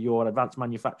different, whether you're an advanced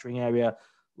manufacturing area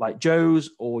like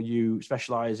Joe's, or you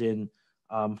specialize in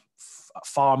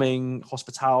farming,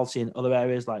 hospitality, and other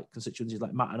areas like constituencies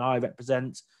like Matt and I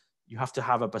represent. You have to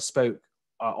have a bespoke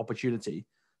opportunity.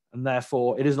 And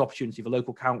therefore it is an opportunity for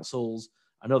local councils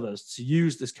and others to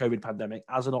use this COVID pandemic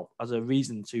as a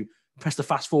reason to press the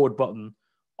fast forward button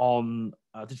on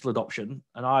digital adoption.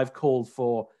 And I've called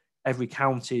for every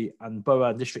county and borough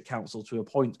and district council to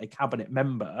appoint a cabinet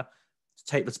member to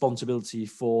take responsibility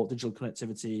for digital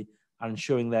connectivity and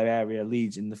ensuring their area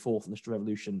leads in the fourth industrial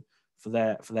revolution for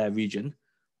their region.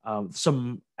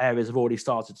 Some areas have already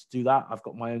started to do that. I've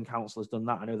got my own council has done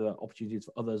that. I know there are opportunities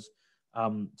for others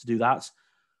to do that.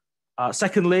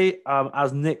 Secondly,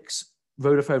 as Nick's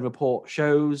Vodafone report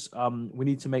shows, we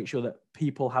need to make sure that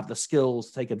people have the skills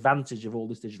to take advantage of all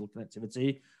this digital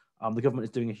connectivity. The government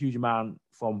is doing a huge amount,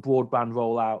 from broadband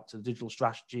rollout to digital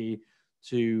strategy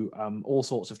to all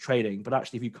sorts of training. But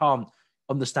actually, if you can't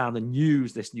understand and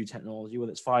use this new technology,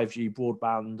 whether it's 5G,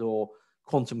 broadband, or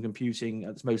quantum computing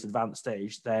at its most advanced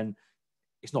stage, then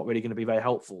it's not really going to be very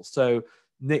helpful. So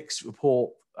Nick's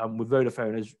report with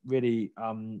Vodafone has really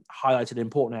highlighted an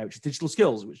important area, which is digital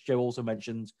skills, which Joe also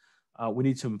mentioned. We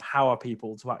need to empower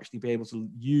people to actually be able to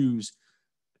use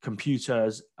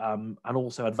computers and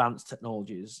also advanced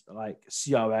technologies like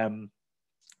CRM,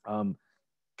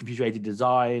 computer-aided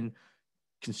design,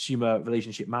 consumer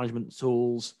relationship management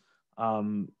tools,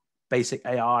 basic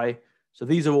AI. So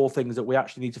these are all things that we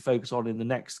actually need to focus on in the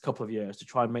next couple of years to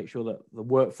try and make sure that the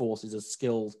workforce is as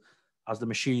skilled as the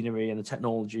machinery and the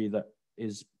technology that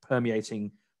is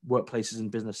permeating workplaces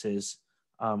and businesses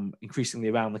increasingly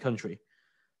around the country.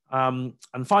 And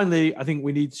finally, I think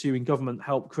we need to, in government,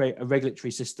 help create a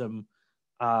regulatory system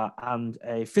and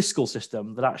a fiscal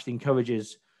system that actually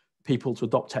encourages people to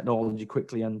adopt technology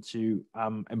quickly and to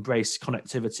embrace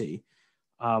connectivity.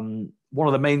 One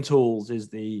of the main tools is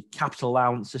the capital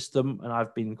allowance system, and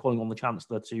I've been calling on the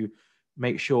Chancellor to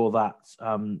make sure that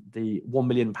the £1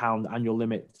 million annual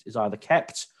limit is either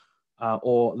kept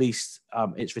or at least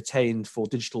it's retained for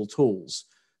digital tools.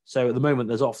 So at the moment,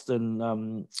 there's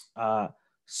often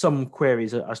some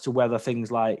queries as to whether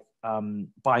things like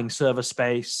buying server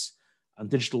space and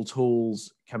digital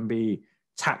tools can be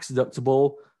tax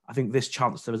deductible. I think this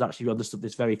Chancellor has actually understood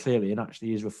this very clearly and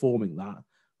actually is reforming that.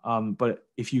 But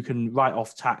if you can write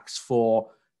off tax for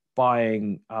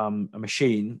buying a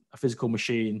machine, a physical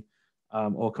machine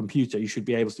or a computer, you should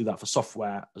be able to do that for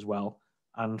software as well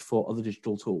and for other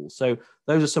digital tools. So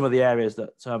those are some of the areas that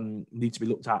need to be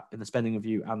looked at in the spending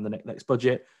review and the next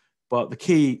budget. But the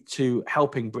key to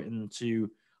helping Britain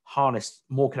to harness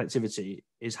more connectivity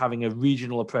is having a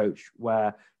regional approach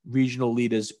where regional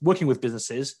leaders working with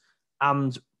businesses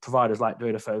and providers like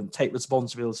Vodafone take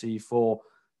responsibility for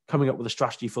coming up with a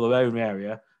strategy for their own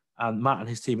area. And Matt and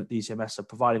his team at DCMS are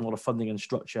providing a lot of funding and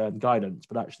structure and guidance.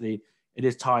 But actually, it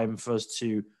is time for us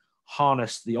to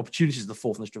harness the opportunities of the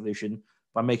fourth industrial revolution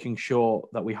by making sure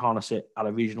that we harness it at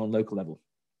a regional and local level.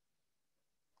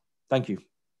 Thank you.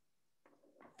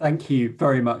 Thank you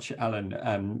very much, Alan.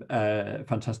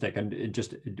 Fantastic, and it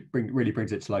just really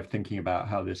brings it to life thinking about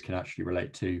how this can actually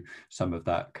relate to some of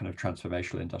that kind of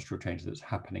transformational industrial change that's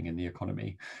happening in the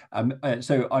economy.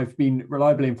 So I've been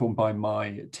reliably informed by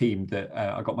my team that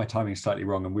I got my timing slightly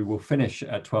wrong, and we will finish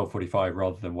at 12:45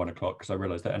 rather than 1 o'clock, because I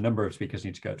realised that a number of speakers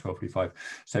need to go at 12:45.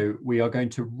 So we are going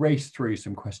to race through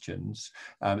some questions.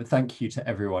 Thank you to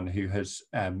everyone who has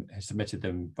submitted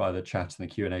them via the chat and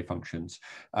the Q&A functions,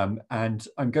 and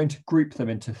I'm going to group them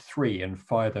into 3 and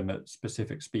fire them at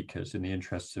specific speakers in the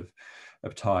interests of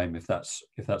time, if that's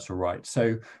all right.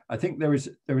 So I think there is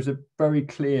a very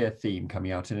clear theme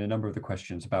coming out in a number of the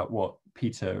questions about what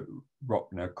Peter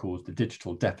Rockner calls the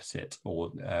digital deficit, or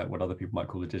what other people might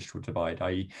call the digital divide,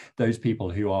 i.e. those people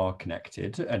who are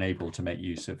connected and able to make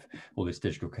use of all this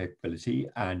digital capability,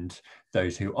 and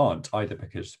those who aren't, either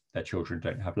because their children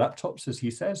don't have laptops, as he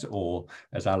says, or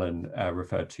as Alan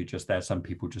referred to just there, some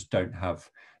people just don't have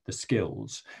the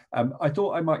skills. I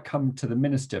thought I might come to the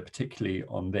Minister particularly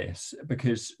on this,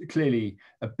 because clearly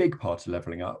a big part of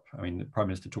levelling up, I mean, the Prime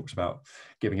Minister talks about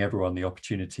giving everyone the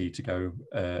opportunity to go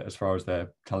as far as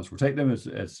their talents will take them,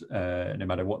 as no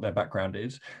matter what their background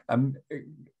is.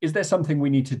 Is there something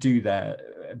we need to do there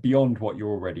beyond what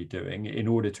you're already doing in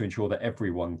order to ensure that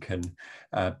everyone can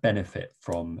benefit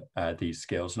from these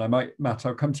skills? And Matt,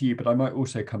 I'll come to you, but I might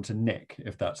also come to Nick,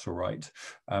 if that's all right.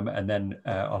 And then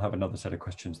I'll have another set of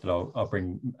questions that I'll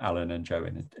bring Alan and Joe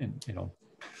in on.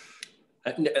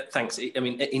 Thanks. I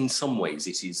mean, in some ways,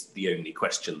 it is the only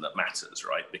question that matters,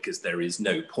 right? Because there is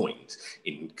no point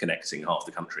in connecting half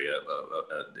the country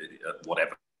at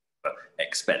whatever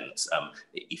expense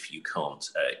if you can't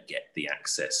get the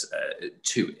access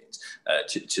to it,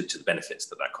 to the benefits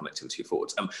that connectivity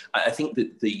affords. I think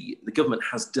that the government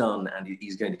has done and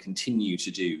is going to continue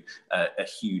to do a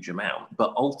huge amount,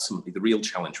 but ultimately the real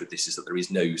challenge with this is that there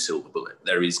is no silver bullet.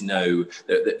 There is no,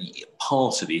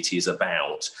 part of it is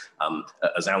about,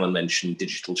 as Alan mentioned,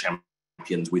 digital champions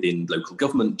within local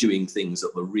government doing things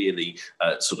at the really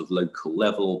sort of local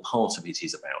level. Part of it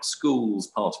is about schools,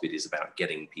 part of it is about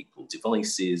getting people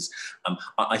devices.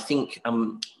 I think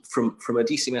from a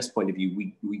DCMS point of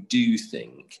view, we do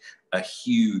think a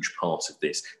huge part of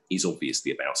this is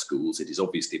obviously about schools. It is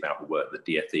obviously about the work that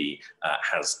DFE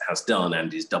has done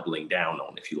and is doubling down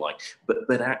on, if you like.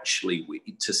 But actually,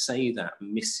 to say that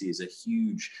misses a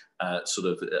huge sort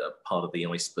of part of the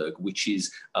iceberg, which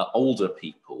is older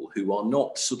people who are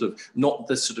not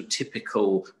the sort of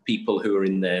typical people who are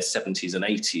in their 70s and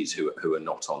 80s who are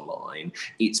not online.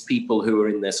 It's people who are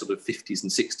in their sort of 50s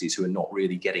and 60s who are not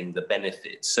really getting the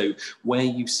benefits. So where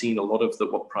you've seen a lot of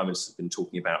what Prime Minister's been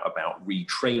talking about about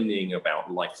retraining,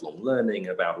 about lifelong learning,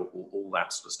 about all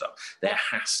that sort of stuff. There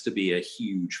has to be a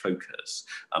huge focus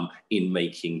in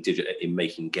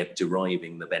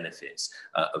deriving the benefits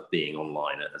of being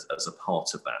online as a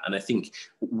part of that. And I think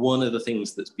one of the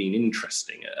things that's been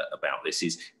interesting about this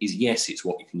is yes, it's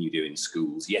what can you do in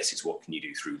schools. Yes, it's what can you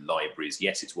do through libraries.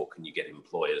 Yes, it's what can you get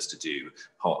employers to do,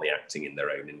 partly acting in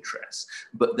their own interests.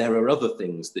 But there are other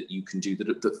things that you can do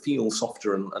that feel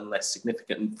softer and less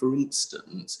significant. And for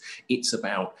instance, it's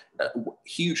about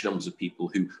huge numbers of people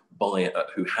who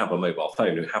who have a mobile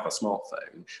phone, who have a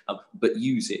smartphone, but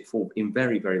use it in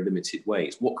very, very limited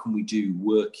ways. What can we do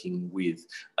working with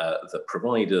the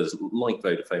providers like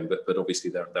Vodafone, but obviously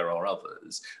there are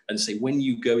others, and say, when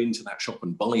you go into that shop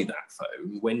and buy that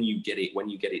phone, when you get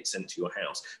it sent to your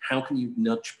house, how can you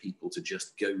nudge people to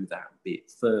just go that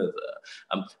bit further?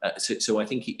 So I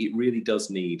think it really does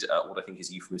need what I think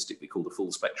is euphemistically called a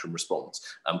full spectrum response,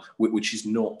 which is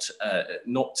not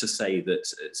to say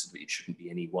that it shouldn't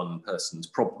be any one person's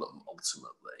problem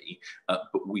ultimately,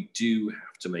 but we do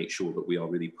have to make sure that we are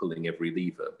really pulling every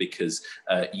lever, because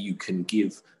you can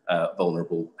give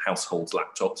vulnerable households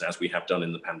laptops, as we have done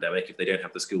in the pandemic. If they don't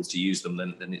have the skills to use them,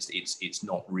 then it's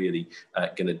not really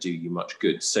going to do you much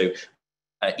good. So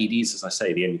it is, as I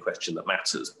say, the only question that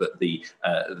matters, but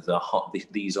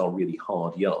these are really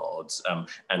hard yards,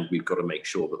 and we've got to make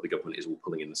sure that the government is all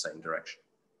pulling in the same direction.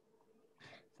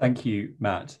 Thank you,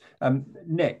 Matt.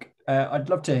 Nick, I'd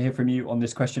love to hear from you on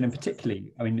this question, and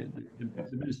particularly, I mean,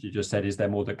 the Minister just said, is there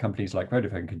more that companies like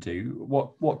Vodafone can do?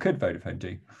 What could Vodafone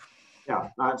do? Yeah,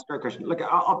 that's a great question. Look,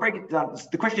 I'll break it down.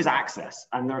 The question is access,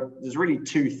 and there's really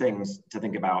two things to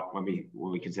think about when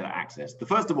we consider access. The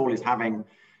first of all is having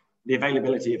the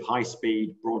availability of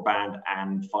high-speed broadband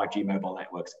and 5G mobile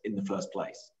networks in the first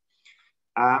place.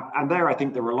 And there, I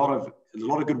think there's a lot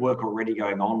of good work already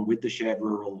going on with the Shared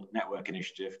Rural Network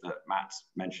Initiative that Matt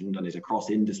mentioned, and is a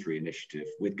cross-industry initiative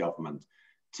with government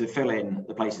to fill in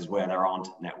the places where there aren't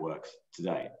networks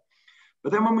today.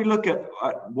 But then when we look at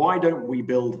why don't we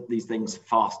build these things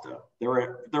faster, there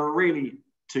are really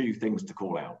two things to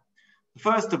call out. The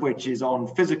first of which is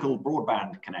on physical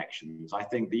broadband connections. I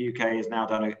think the UK has now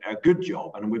done a good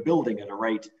job, and we're building at a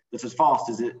rate that's as fast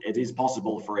as it is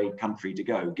possible for a country to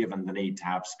go, given the need to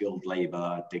have skilled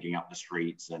labour, digging up the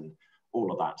streets and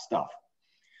all of that stuff.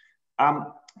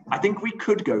 I think we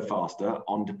could go faster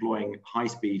on deploying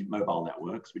high-speed mobile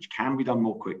networks, which can be done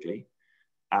more quickly,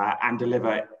 and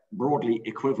deliver broadly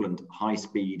equivalent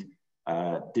high-speed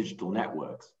digital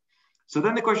networks. So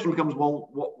then the question becomes, well,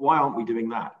 why aren't we doing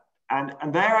that?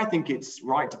 And there, I think it's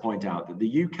right to point out that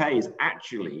the UK is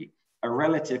actually a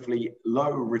relatively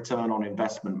low return on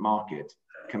investment market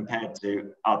compared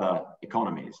to other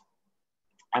economies.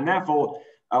 And therefore,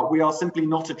 we are simply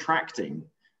not attracting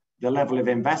the level of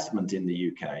investment in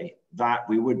the UK that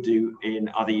we would do in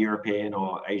other European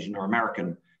or Asian or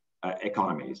American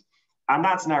economies. And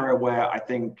that's an area where I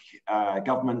think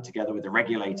government, together with the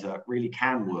regulator, really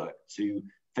can work to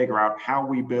figure out how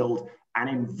we build an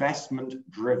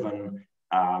investment-driven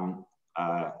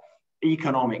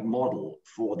economic model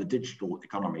for the digital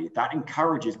economy that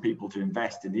encourages people to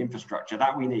invest in the infrastructure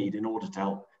that we need in order to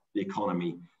help the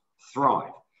economy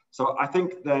thrive. So I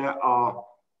think there are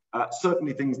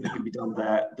certainly things that can be done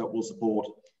there that will support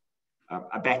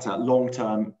a better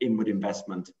long-term inward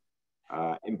investment,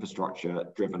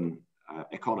 infrastructure-driven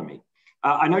economy.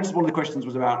 I noticed one of the questions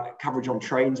was about coverage on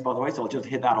trains, by the way, so I'll just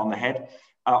hit that on the head.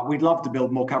 We'd love to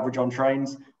build more coverage on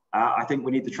trains. I think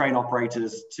we need the train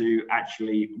operators to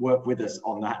actually work with us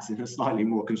on that in a slightly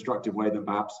more constructive way than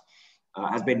perhaps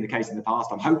has been the case in the past.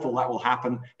 I'm hopeful that will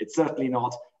happen. It's certainly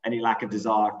not any lack of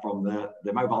desire from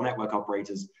the mobile network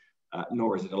operators,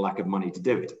 nor is it a lack of money to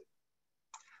do it.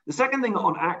 The second thing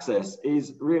on access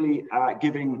is really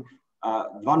giving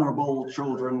vulnerable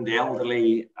children, the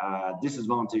elderly,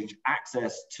 disadvantaged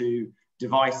access to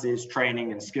devices,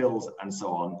 training and skills and so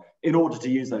on, in order to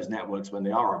use those networks when they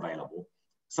are available,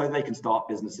 so they can start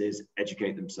businesses,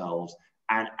 educate themselves,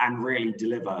 and really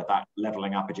deliver that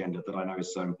levelling up agenda that I know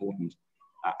is so important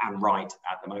and right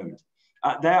at the moment.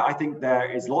 There, I think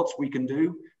there is lots we can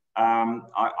do.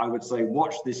 I would say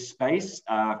watch this space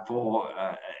for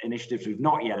initiatives we've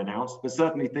not yet announced, but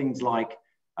certainly things like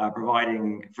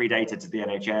providing free data to the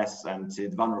NHS and to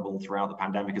the vulnerable throughout the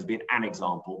pandemic has been an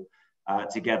example,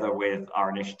 together with our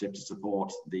initiative to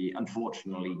support the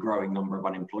unfortunately growing number of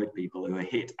unemployed people who are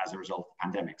hit as a result of the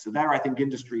pandemic. So there, I think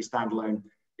industry standalone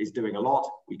is doing a lot.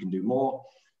 We can do more.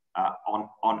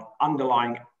 On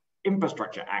underlying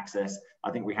infrastructure access,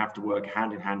 I think we have to work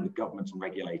hand in hand with governments and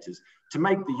regulators to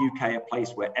make the UK a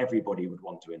place where everybody would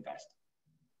want to invest.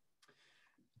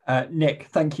 Nick,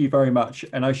 thank you very much.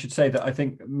 And I should say that I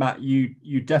think, Matt,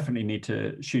 you definitely need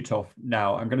to shoot off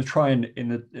now. I'm going to try and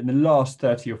in the last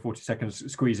 30 or 40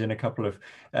 seconds squeeze in a couple of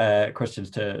questions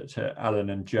to Alan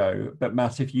and Joe. But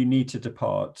Matt, if you need to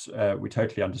depart, we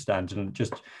totally understand. And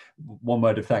just one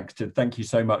word of thanks thank you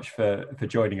so much for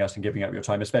joining us and giving up your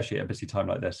time, especially at a busy time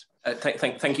like this.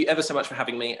 Thank you ever so much for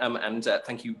having me, and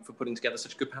thank you for putting together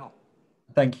such a good panel.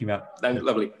 Thank you, Matt.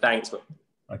 Lovely. Thanks.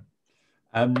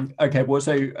 Okay, well,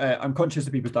 so I'm conscious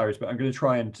of people's diaries, but I'm going to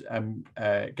try and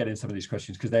get in some of these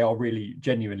questions because they are really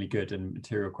genuinely good and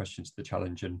material questions to the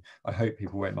challenge, and I hope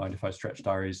people won't mind if I stretch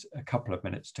diaries a couple of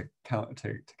minutes to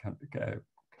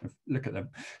look at them.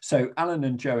 So Alan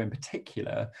and Joe in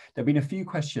particular, there have been a few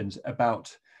questions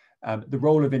about the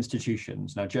role of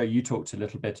institutions. Now, Joe, you talked a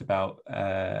little bit about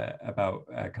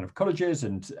kind of colleges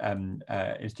and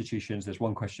institutions. There's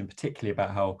one question particularly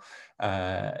about how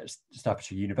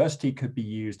Staffordshire University could be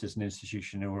used as an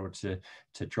institution in order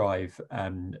to drive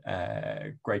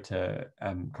greater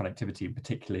connectivity, and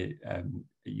particularly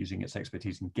using its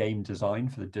expertise in game design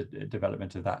for the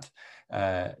development of that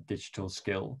digital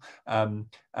skill.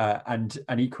 And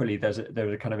equally, there was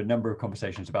a kind of a number of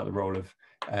conversations about the role of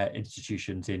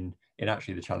institutions in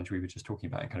actually the challenge we were just talking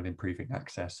about, and kind of improving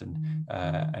access and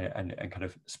kind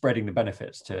of spreading the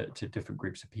benefits to different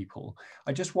groups of people.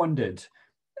 I just wondered,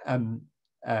 and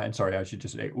sorry, I should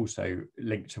just also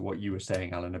link to what you were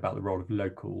saying, Alan, about the role of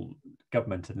local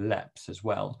government and LEPs as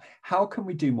well. How can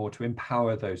we do more to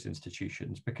empower those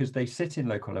institutions? Because they sit in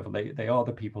local level, they are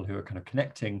the people who are kind of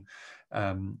connecting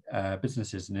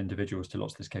businesses and individuals to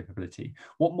lots of this capability.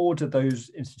 What more do those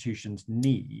institutions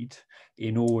need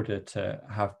in order to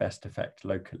have best effect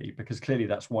locally? Because clearly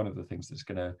that's one of the things that's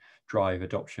going to drive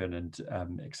adoption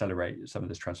and accelerate some of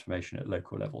this transformation at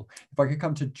local level. If I could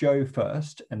come to Joe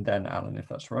first and then Alan, if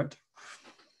that's right.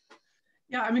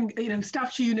 Yeah, I mean,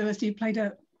 Staffordshire University played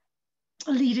a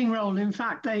leading role. In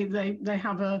fact, they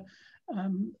have a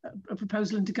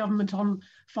proposal into government on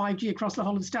 5G across the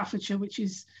whole of Staffordshire, which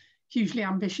is hugely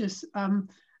ambitious,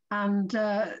 and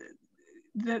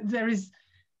there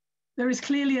is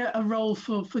clearly a role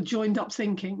for joined up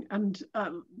thinking, and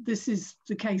this is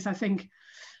the case, I think,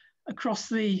 across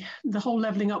the whole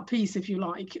levelling up piece, if you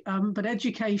like. But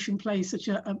education plays such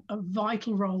a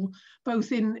vital role,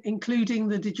 both in including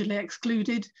the digitally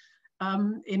excluded,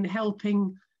 in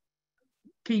helping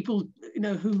people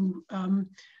who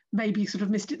maybe sort of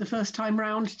missed it the first time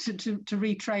round to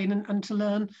retrain and to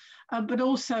learn, but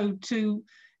also to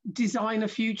design a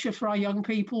future for our young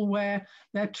people where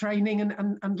they're training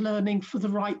and learning for the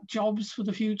right jobs for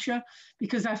the future.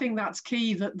 Because I think that's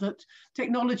key, that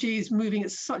technology is moving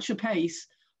at such a pace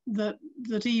that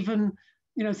even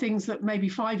things that maybe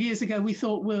 5 years ago we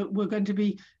thought were going to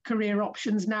be career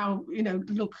options now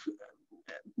look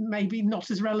maybe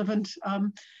not as relevant.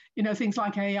 Things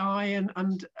like AI and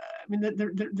I mean,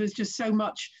 there's just so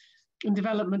much in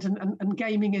development, and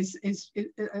gaming is,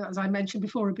 as I mentioned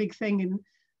before, a big thing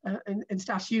in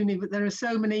Staffs Uni, but there are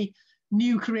so many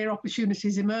new career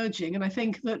opportunities emerging. And I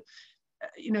think that,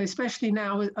 especially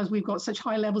now as we've got such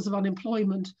high levels of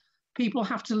unemployment, people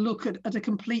have to look at a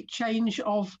complete change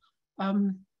of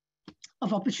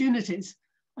opportunities.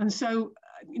 And so,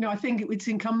 I think it's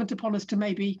incumbent upon us to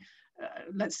maybe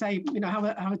let's say, have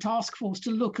a task force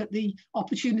to look at the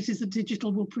opportunities that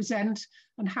digital will present,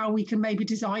 and how we can maybe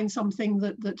design something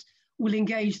that will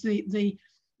engage the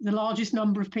largest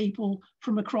number of people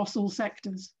from across all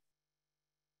sectors.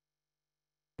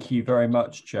 Thank you very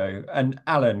much, Joe. And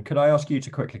Alan, could I ask you to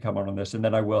quickly come on this, and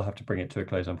then I will have to bring it to a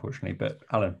close, unfortunately. But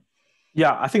Alan.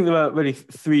 Yeah, I think there are really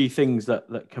three things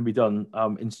that can be done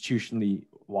institutionally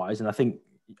wise, and I think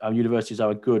universities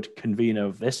are a good convener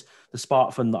of this. The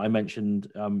Spark Fund that I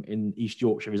mentioned in East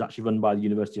Yorkshire is actually run by the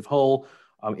University of Hull.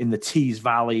 In the Tees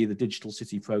Valley, the Digital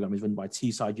City programme is run by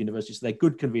Teesside University. So they're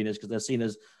good conveners because they're seen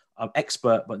as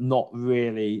expert, but not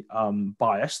really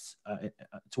biased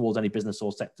towards any business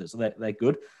or sector. So they're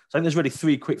good. So I think there's really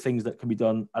three quick things that can be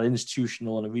done at an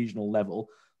institutional and a regional level.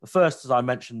 The first, as I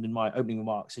mentioned in my opening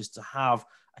remarks, is to have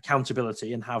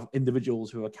accountability and have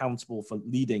individuals who are accountable for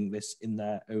leading this in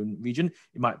their own region.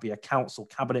 It might be a council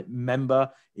cabinet member,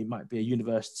 it might be a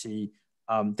university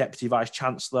deputy vice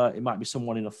chancellor, it might be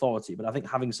someone in authority, but I think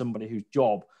having somebody whose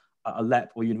job at a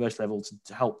LEP or university level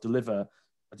to help deliver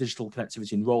a digital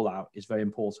connectivity and rollout is very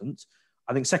important.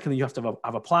 I think secondly, you have to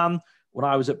have a plan. When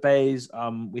I was at Bayes,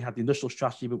 we had the industrial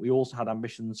strategy, but we also had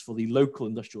ambitions for the local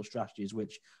industrial strategies,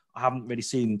 which I haven't really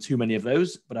seen too many of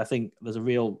those, but I think there's a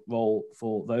real role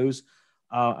for those.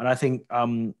 And I think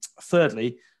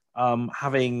thirdly,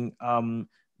 having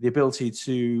the ability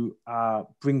to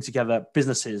bring together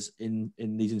businesses in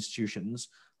these institutions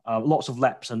Lots of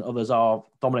LEPs and others are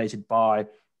dominated by,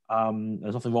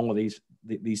 there's nothing wrong with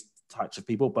these types of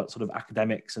people, but sort of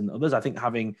academics and others. I think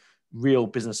having real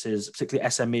businesses, particularly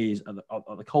SMEs at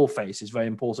the coalface, is very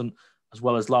important, as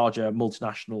well as larger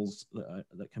multinationals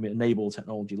that can enable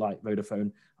technology like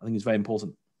Vodafone. I think is very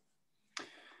important.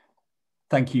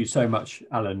 Thank you so much,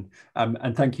 Alan.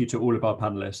 And thank you to all of our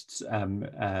panelists,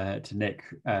 to Nick,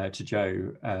 to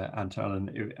Joe, and to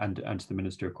Alan, and to the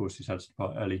Minister, of course, who's had to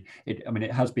depart early.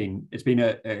 It's been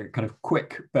a kind of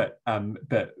quick but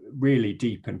really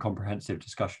deep and comprehensive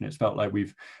discussion. It's felt like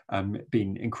we've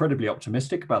been incredibly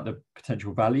optimistic about the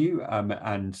potential value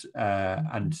and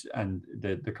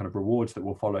the kind of rewards that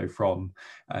will follow from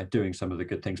doing some of the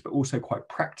good things, but also quite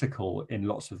practical in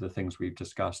lots of the things we've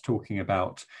discussed, talking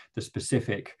about the specific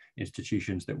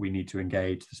institutions that we need to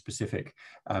engage, the specific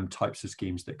types of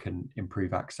schemes that can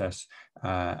improve access,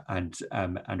 and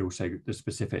also the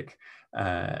specific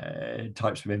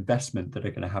types of investment that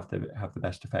are going to have the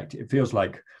best effect. It feels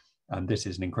like this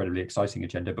is an incredibly exciting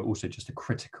agenda, but also just a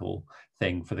critical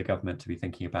thing for the government to be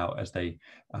thinking about as they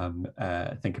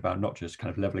think about not just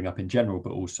kind of levelling up in general,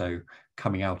 but also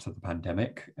coming out of the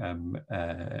pandemic,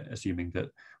 assuming that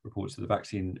reports of the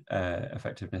vaccine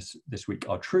effectiveness this week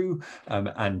are true,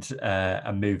 and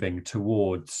moving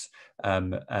towards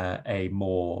a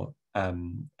more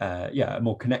a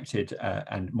more connected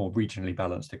and more regionally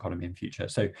balanced economy in future.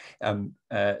 So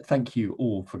thank you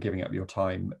all for giving up your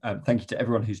time. Thank you to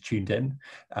everyone who's tuned in,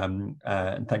 and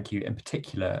thank you in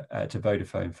particular to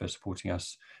Vodafone for supporting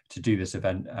us to do this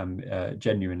event.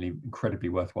 Genuinely incredibly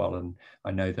worthwhile, and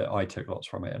I know that I took lots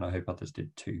from it, and I hope others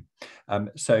did too.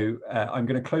 So I'm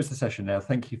going to close the session now.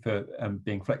 Thank you for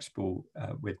being flexible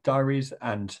with diaries,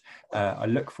 and I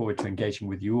look forward to engaging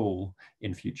with you all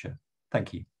in future.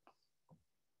 Thank you.